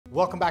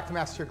Welcome back to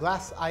Master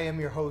Glass. I am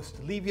your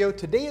host, Livio.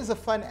 Today is a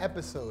fun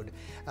episode.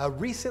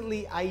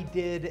 Recently, I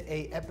did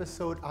an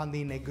episode on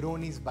the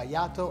Negroni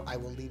Sbagliato. I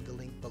will leave the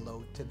link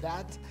below to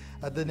that.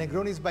 The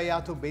Negroni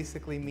Sbagliato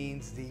basically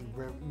means the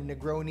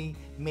Negroni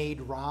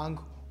made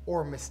wrong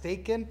or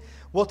mistaken.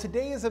 Well,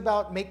 today is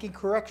about making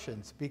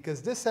corrections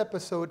because this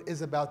episode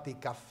is about the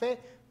Caffe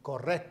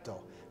Corretto.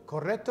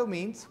 Corretto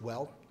means,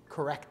 well,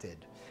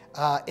 corrected.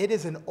 It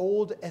is an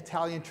old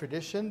Italian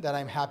tradition that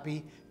I'm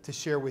happy to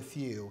share with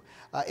you.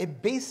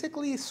 It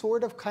basically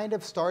kind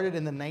of started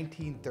in the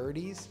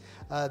 1930s.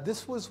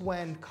 This was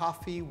when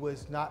coffee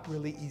was not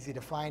really easy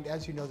to find.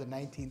 As you know, the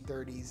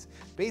 1930s,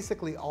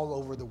 basically all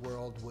over the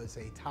world was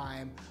a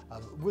time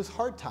of, it was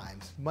hard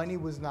times. Money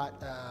was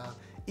not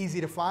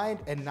easy to find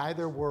and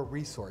neither were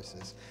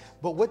resources.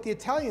 But what the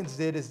Italians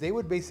did is they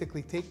would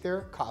basically take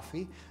their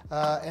coffee,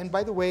 and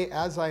by the way,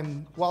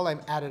 while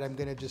I'm at it, I'm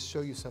gonna just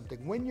show you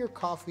something. When your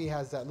coffee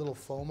has that little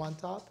foam on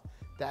top,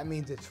 that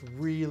means it's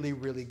really,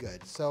 really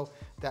good. So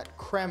that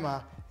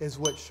crema is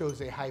what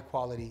shows a high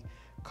quality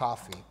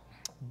coffee.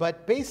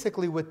 But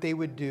basically what they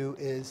would do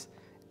is,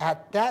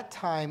 at that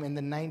time in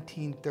the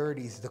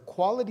 1930s, the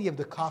quality of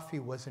the coffee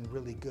wasn't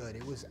really good.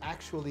 It was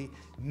actually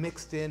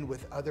mixed in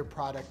with other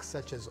products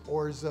such as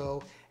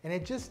orzo, and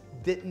it just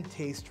didn't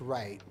taste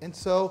right. And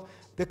so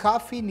the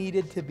coffee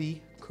needed to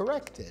be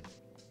corrected.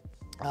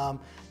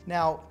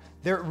 Now,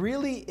 there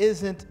really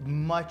isn't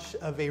much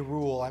of a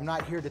rule. I'm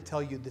not here to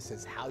tell you this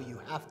is how you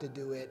have to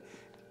do it.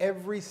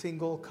 Every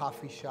single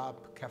coffee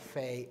shop,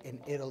 cafe in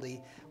Italy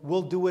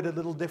will do it a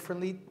little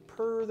differently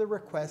per the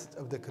request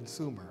of the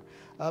consumer.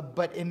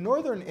 But in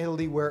northern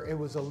Italy, where it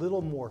was a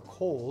little more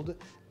cold,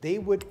 they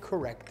would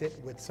correct it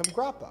with some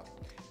grappa.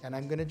 And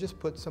I'm gonna just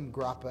put some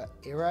grappa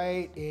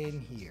right in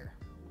here.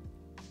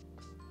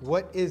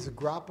 What is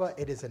grappa?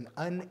 It is an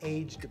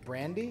unaged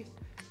brandy,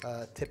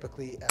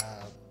 typically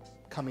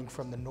coming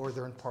from the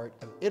northern part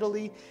of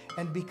Italy.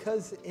 And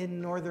because in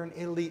northern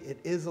Italy it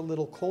is a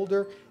little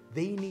colder,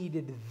 they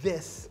needed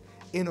this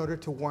in order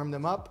to warm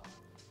them up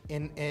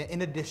in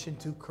addition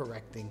to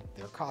correcting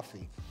their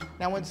coffee.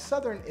 Now in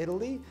southern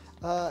Italy,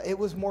 it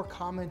was more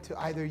common to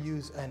either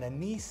use an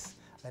Anice,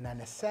 an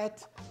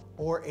Anisette,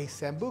 or a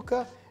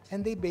Sambuca,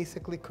 and they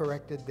basically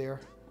corrected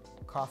their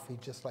coffee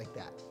just like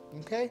that,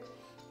 okay?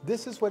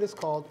 This is what is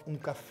called un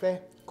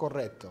Caffe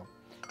Corretto.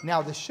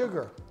 Now the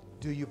sugar,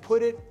 do you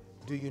put it?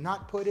 Do you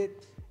not put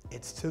it?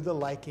 It's to the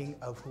liking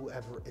of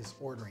whoever is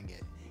ordering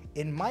it.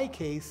 In my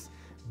case,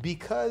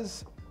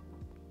 because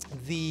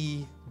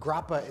the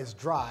grappa is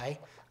dry,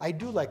 I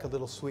do like a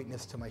little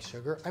sweetness to my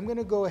sugar. I'm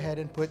gonna go ahead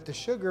and put the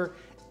sugar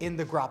in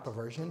the grappa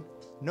version.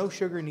 No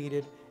sugar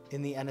needed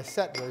in the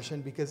anisette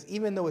version because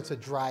even though it's a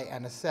dry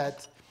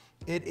anisette,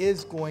 it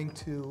is going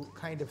to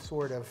kind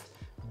of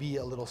be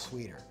a little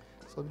sweeter.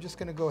 So I'm just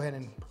gonna go ahead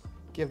and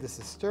give this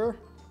a stir.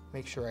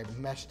 Make sure I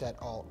mesh that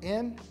all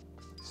in,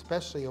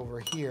 especially over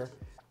here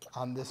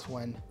on this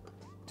one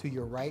to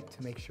your right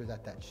to make sure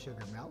that that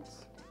sugar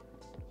melts.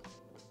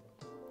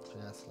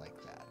 Just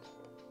like that.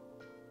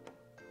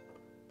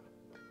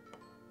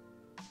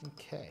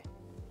 Okay.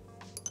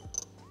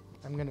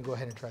 I'm gonna go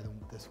ahead and try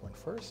this one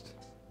first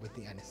with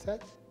the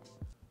anisette.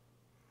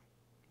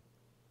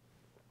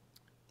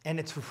 And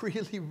it's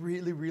really,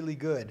 really, really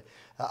good.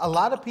 A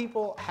lot of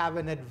people have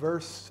an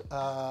adverse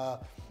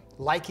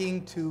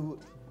liking to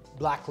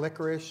black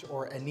licorice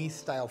or anise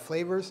style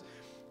flavors.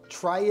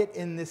 Try it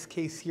in this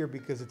case here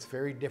because it's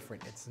very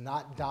different. It's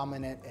not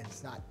dominant,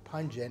 it's not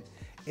pungent.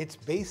 It's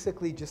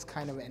basically just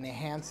kind of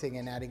enhancing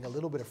and adding a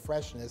little bit of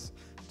freshness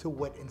to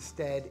what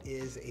instead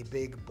is a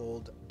big,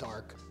 bold,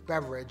 dark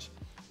beverage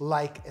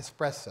like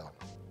espresso.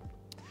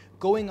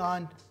 Going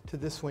on to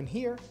this one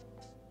here,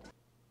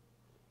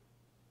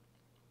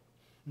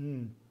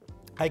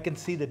 I can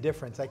see the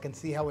difference. I can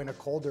see how in a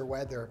colder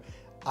weather,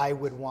 I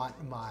would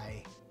want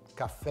my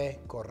Caffe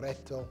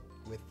Corretto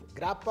with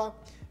grappa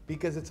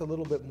because it's a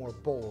little bit more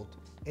bold.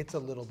 It's a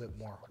little bit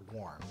more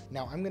warm.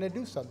 Now I'm gonna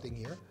do something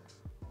here.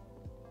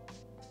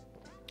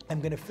 I'm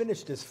gonna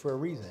finish this for a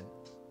reason.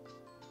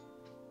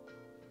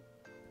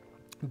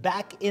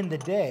 Back in the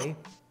day,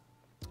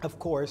 of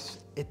course,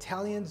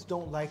 Italians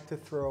don't like to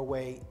throw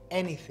away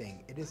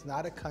anything. It is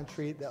not a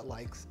country that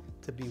likes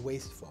to be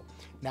wasteful.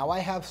 Now I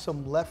have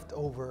some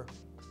leftover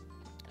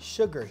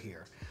sugar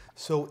here.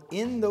 So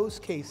in those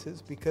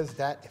cases, because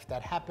if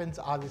that happens,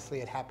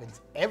 obviously it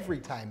happens every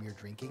time you're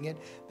drinking it,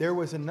 there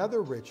was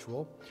another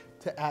ritual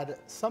to add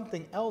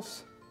something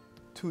else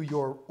to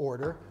your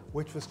order,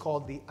 which was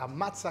called the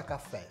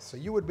Ammazzacaffe. So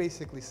you would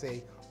basically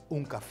say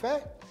un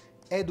caffè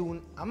ed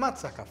un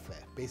Ammazzacaffe,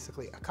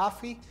 basically a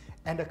coffee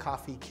and a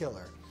coffee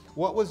killer.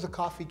 What was the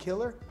coffee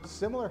killer?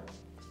 Similar.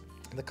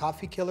 The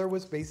coffee killer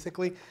was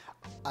basically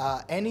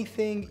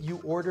anything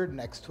you ordered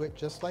next to it,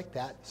 just like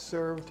that,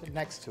 served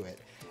next to it.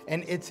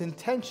 And its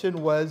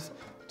intention was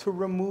to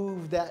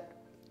remove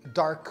that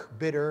dark,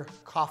 bitter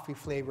coffee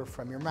flavor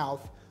from your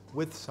mouth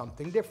with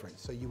something different.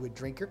 So you would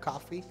drink your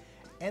coffee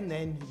and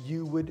then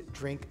you would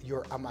drink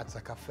your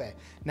Ammazzacaffe.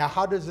 Now,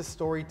 how does this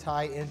story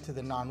tie into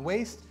the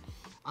non-waste?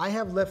 I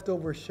have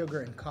leftover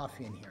sugar and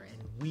coffee in here,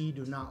 and we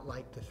do not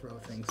like to throw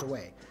things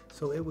away.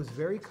 So it was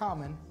very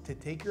common to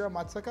take your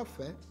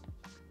Ammazzacaffe,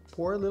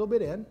 pour a little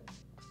bit in,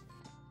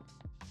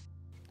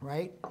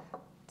 right?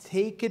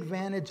 Take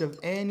advantage of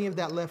any of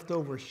that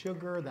leftover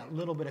sugar, that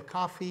little bit of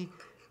coffee.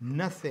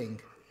 Nothing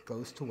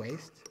goes to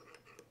waste,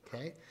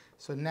 okay?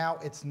 So now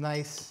it's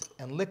nice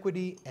and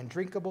liquidy and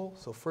drinkable.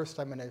 So first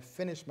I'm gonna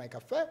finish my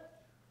café.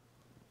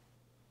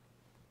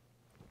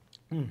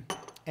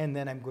 And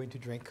then I'm going to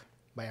drink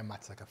my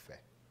Ammazzacaffe.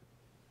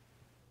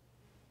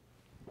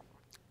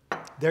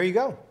 There you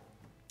go.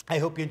 I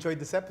hope you enjoyed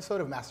this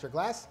episode of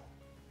Masterclass.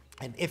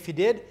 And if you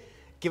did,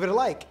 give it a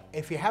like.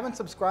 If you haven't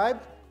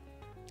subscribed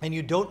and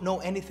you don't know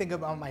anything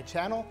about my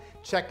channel,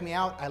 check me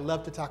out. I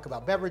love to talk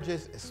about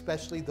beverages,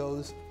 especially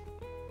those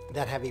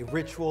that have a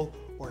ritual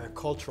or a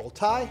cultural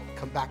tie.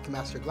 Come back to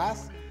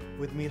Masterclass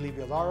with me,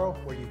 Livio Laro,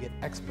 where you get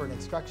expert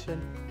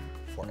instruction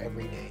for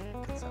everyday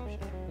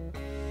consumption.